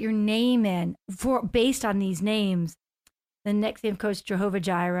that you put your name in based on these names. The next name, of course, Jehovah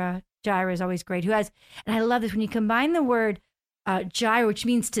Jireh. Jireh is always great. And I love this, when you combine the word Jireh, which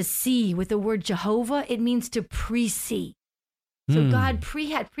means to see, with the word Jehovah, it means to pre-see. So God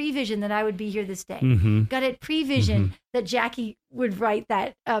had prevision that I would be here this day. God had prevision that Jackie would write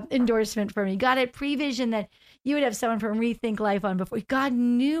that endorsement for me. God had prevision that you would have someone from Rethink Life on before. God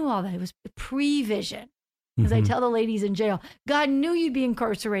knew all that. It was prevision. As I tell the ladies in jail, God knew you'd be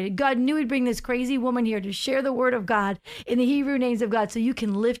incarcerated. God knew he'd bring this crazy woman here to share the word of God in the Hebrew names of God so you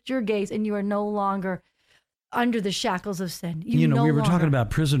can lift your gaze and you are no longer under the shackles of sin. We were longer- talking about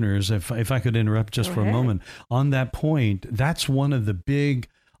prisoners, if I could interrupt just Go for a ahead. moment. On that point, that's one of the big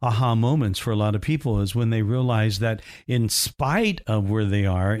aha moments for a lot of people is when they realize that in spite of where they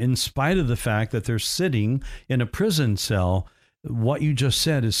are, in spite of the fact that they're sitting in a prison cell, what you just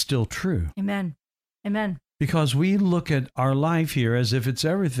said is still true. Amen. Amen. Because we look at our life here as if it's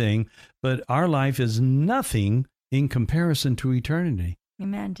everything, but our life is nothing in comparison to eternity.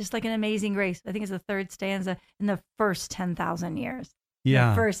 Amen. Just like an amazing grace. I think it's the third stanza in the first 10,000 years.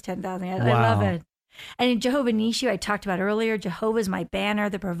 Yeah. The first 10,000 years. I Wow. love it. And in Jehovah Nissi, I talked about earlier, Jehovah is my banner,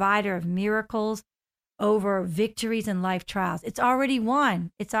 the provider of miracles over victories and life trials. It's already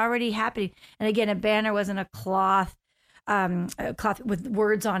won. It's already happening. And again, a banner wasn't a cloth with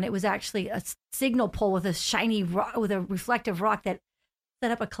words on it. It was actually a signal pole with a shiny rock, with a reflective rock that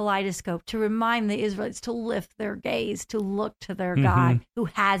set up a kaleidoscope to remind the Israelites to lift their gaze, to look to their God who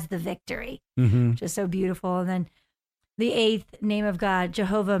has the victory. Mm-hmm. Which is so beautiful. And then the eighth name of God,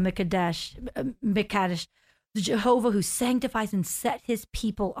 Jehovah Mikadesh, the Jehovah who sanctifies and set his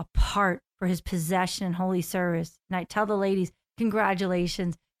people apart for his possession and holy service. And I tell the ladies,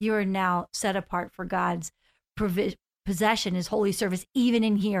 congratulations, you are now set apart for God's possession, his holy service. Even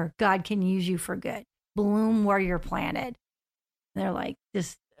in here, God can use you for good. Bloom where you're planted. And they're like,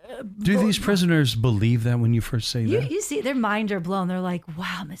 just. Do these prisoners believe that when you first say that? You see, their minds are blown. They're like,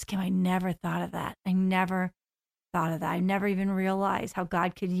 wow, Miss Kim, I never thought of that. I never thought of that. I never even realized how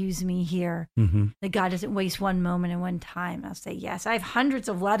God could use me here. Mm-hmm. That God doesn't waste one moment and one time. I'll say yes. I have hundreds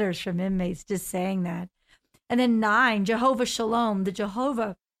of letters from inmates just saying that. And then 9, Jehovah Shalom, the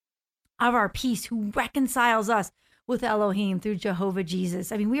Jehovah of our peace who reconciles us with Elohim through Jehovah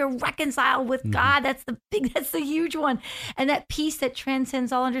Jesus. I mean, we are reconciled with God. That's the huge one. And that peace that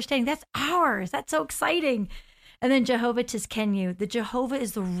transcends all understanding, that's ours. That's so exciting. And then Jehovah Tiskenu, the Jehovah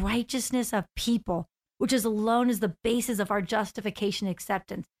is the righteousness of people, which is alone is the basis of our justification and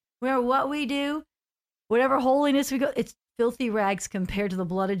acceptance. No matter what we do, whatever holiness we go, it's filthy rags compared to the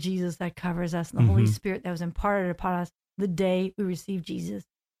blood of Jesus that covers us and the Holy Spirit that was imparted upon us the day we received Jesus.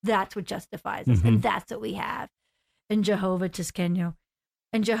 That's what justifies us. And that's what we have. And Jehovah Tiskenu.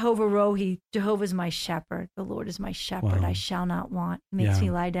 And Jehovah Rohi, Jehovah is my shepherd. The Lord is my shepherd. Wow. I shall not want. He makes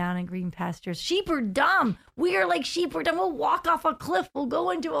me lie down in green pastures. Sheep are dumb. We are like sheep are dumb. We'll walk off a cliff. We'll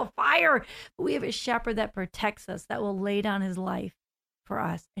go into a fire. But we have a shepherd that protects us, that will lay down his life for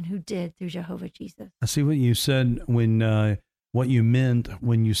us, and who did through Jehovah Jesus. I see what you said when, what you meant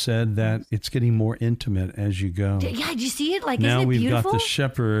when you said that it's getting more intimate as you go. Yeah, do you see it? Like, now isn't it we've beautiful? got the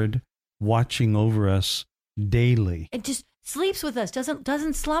shepherd watching over us daily. It just sleeps with us,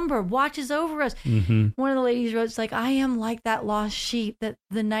 doesn't slumber, watches over us. Mm-hmm. One of the ladies wrote, it's like, I am like that lost sheep that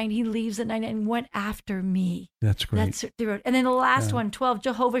the night he leaves at night and went after me. That's great. That's what they wrote. And then the last one, 12,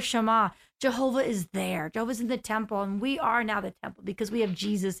 Jehovah Shammah. Jehovah is there. Jehovah's in the temple, and we are now the temple because we have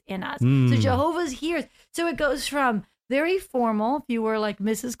Jesus in us. So Jehovah's here. So it goes from very formal, if you were like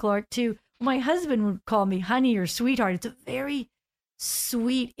Mrs. Clark, to my husband would call me honey or sweetheart. It's a very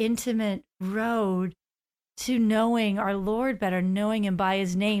sweet, intimate road to knowing our Lord better, knowing him by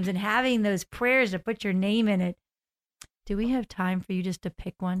his names and having those prayers to put your name in it. Do we have time for you just to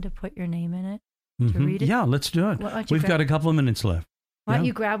pick one to put your name in it? To read it? Yeah, let's do it. Why don't you We've got a couple of minutes left. Why don't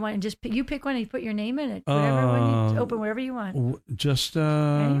you grab one and just you pick one and put your name in it? Whatever one you open, wherever you want. Just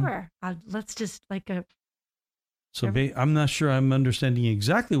Anywhere. Let's just like a. So I'm not sure I'm understanding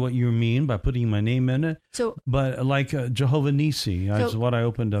exactly what you mean by putting my name in it. So, but like Jehovah Nissi is what I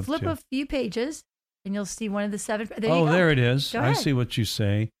opened up flip to. a few pages, and you'll see one of the 7. There you oh, go. there it is. Go I ahead. see what you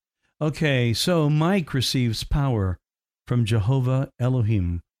say. Okay, so Mike receives power from Jehovah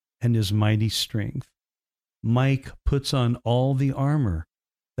Elohim and his mighty strength. Mike puts on all the armor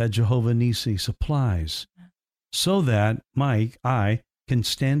that Jehovah Nissi supplies, so that I can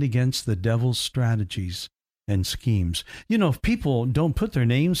stand against the devil's strategies and schemes. You know, if people don't put their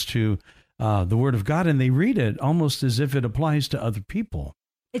names to the Word of God and they read it almost as if it applies to other people,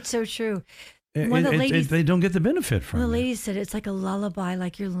 It's so true. One of the ladies, they don't get the benefit from one it. of the ladies said it's like a lullaby,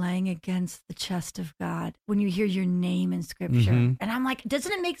 like you're laying against the chest of God when you hear your name in Scripture. And I'm like,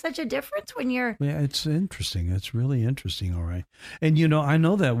 doesn't it make such a difference when you're? Yeah, it's interesting. It's really interesting. All right. And, you know, I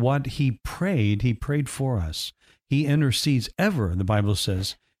know that what he prayed for us. He intercedes ever, the Bible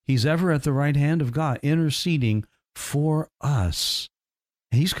says. He's ever at the right hand of God, interceding for us.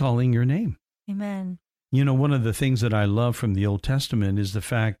 He's calling your name. Amen. You know, one of the things that I love from the Old Testament is the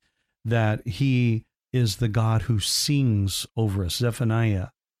fact that he is the God who sings over us. Zephaniah.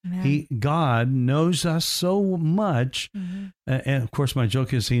 Amen. God knows us so much. And of course, my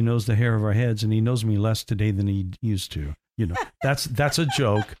joke is he knows the hair of our heads, and he knows me less today than he used to. You know, that's a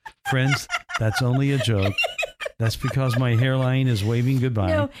joke. Friends, that's only a joke. That's because my hairline is waving goodbye.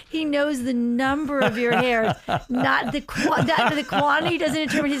 No, he knows the number of your hairs, not the the quantity doesn't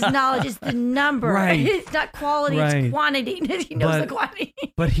determine his knowledge. It's the number. Right. It's not quality, Right. it's quantity. He knows the quantity.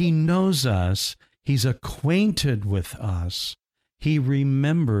 But he knows us. He's acquainted with us. He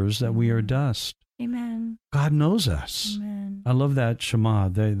remembers that we are dust. Amen. God knows us. Amen. I love that Shema,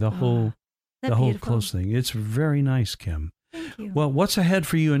 the whole That's the whole beautiful. close thing. It's very nice, Kim. Thank you. Well, what's ahead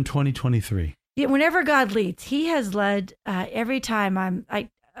for you in 2023? Yeah, whenever God leads, He has led. Every time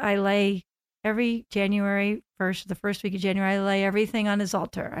I lay every January 1st, the first week of January, I lay everything on His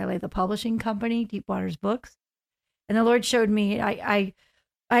altar. I lay the publishing company, Deep Waters Books, and the Lord showed me.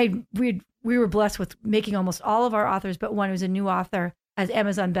 We were blessed with making almost all of our authors, but one who's a new author as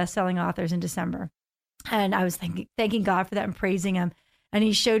Amazon best-selling authors in December, and I was thanking God for that and praising Him. And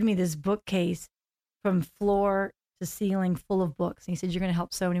He showed me this bookcase from floor to ceiling full of books. And He said, "You're going to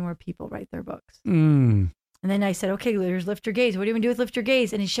help so many more people write their books." Mm. And then I said, "Okay, there's Lift Your Gaze. What do you want to do with Lift Your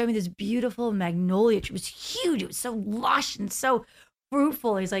Gaze?" And He showed me this beautiful magnolia. It was huge. It was so lush and so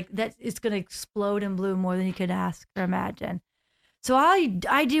fruitful. He's like, "That it's going to explode and bloom more than you could ask or imagine." So I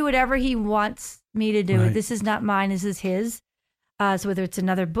do whatever He wants me to do. Right. This is not mine. This is His. So whether it's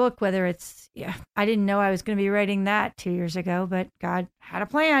another book, whether it's, I didn't know I was going to be writing that 2 years ago, but God had a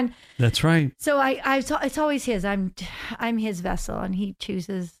plan. That's right. So it's always His. I'm His vessel, and He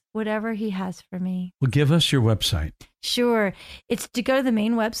chooses whatever He has for me. Well, give us your website. Sure. It's to go to the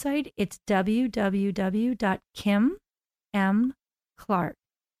main website. It's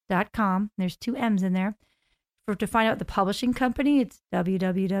www.kimmclark.com. There's 2 M's in there. To find out the publishing company, it's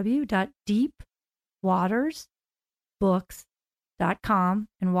www.deepwatersbooks.com,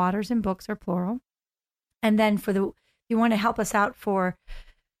 and waters and books are plural. And then if you want to help us out to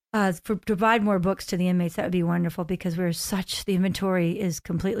provide more books to the inmates, that would be wonderful, because the inventory is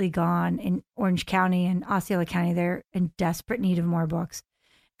completely gone in Orange County and Osceola County. They're in desperate need of more books.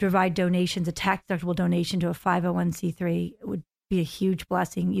 To provide donations, a tax-deductible donation to a 501c3, it would be a huge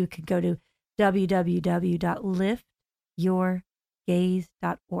blessing. You could go to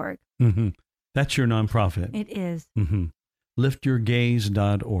www.liftyourgaze.org. Mm-hmm. That's your nonprofit. It is. Mm-hmm.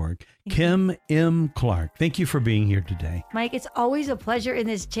 Liftyourgaze.org. Kim M. Clark, thank you for being here today. Mike, it's always a pleasure in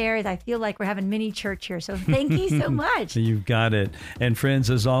this chair. I feel like we're having mini church here. So thank you so much. You've got it. And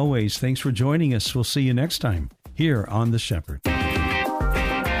friends, as always, thanks for joining us. We'll see you next time here on The Shepherd.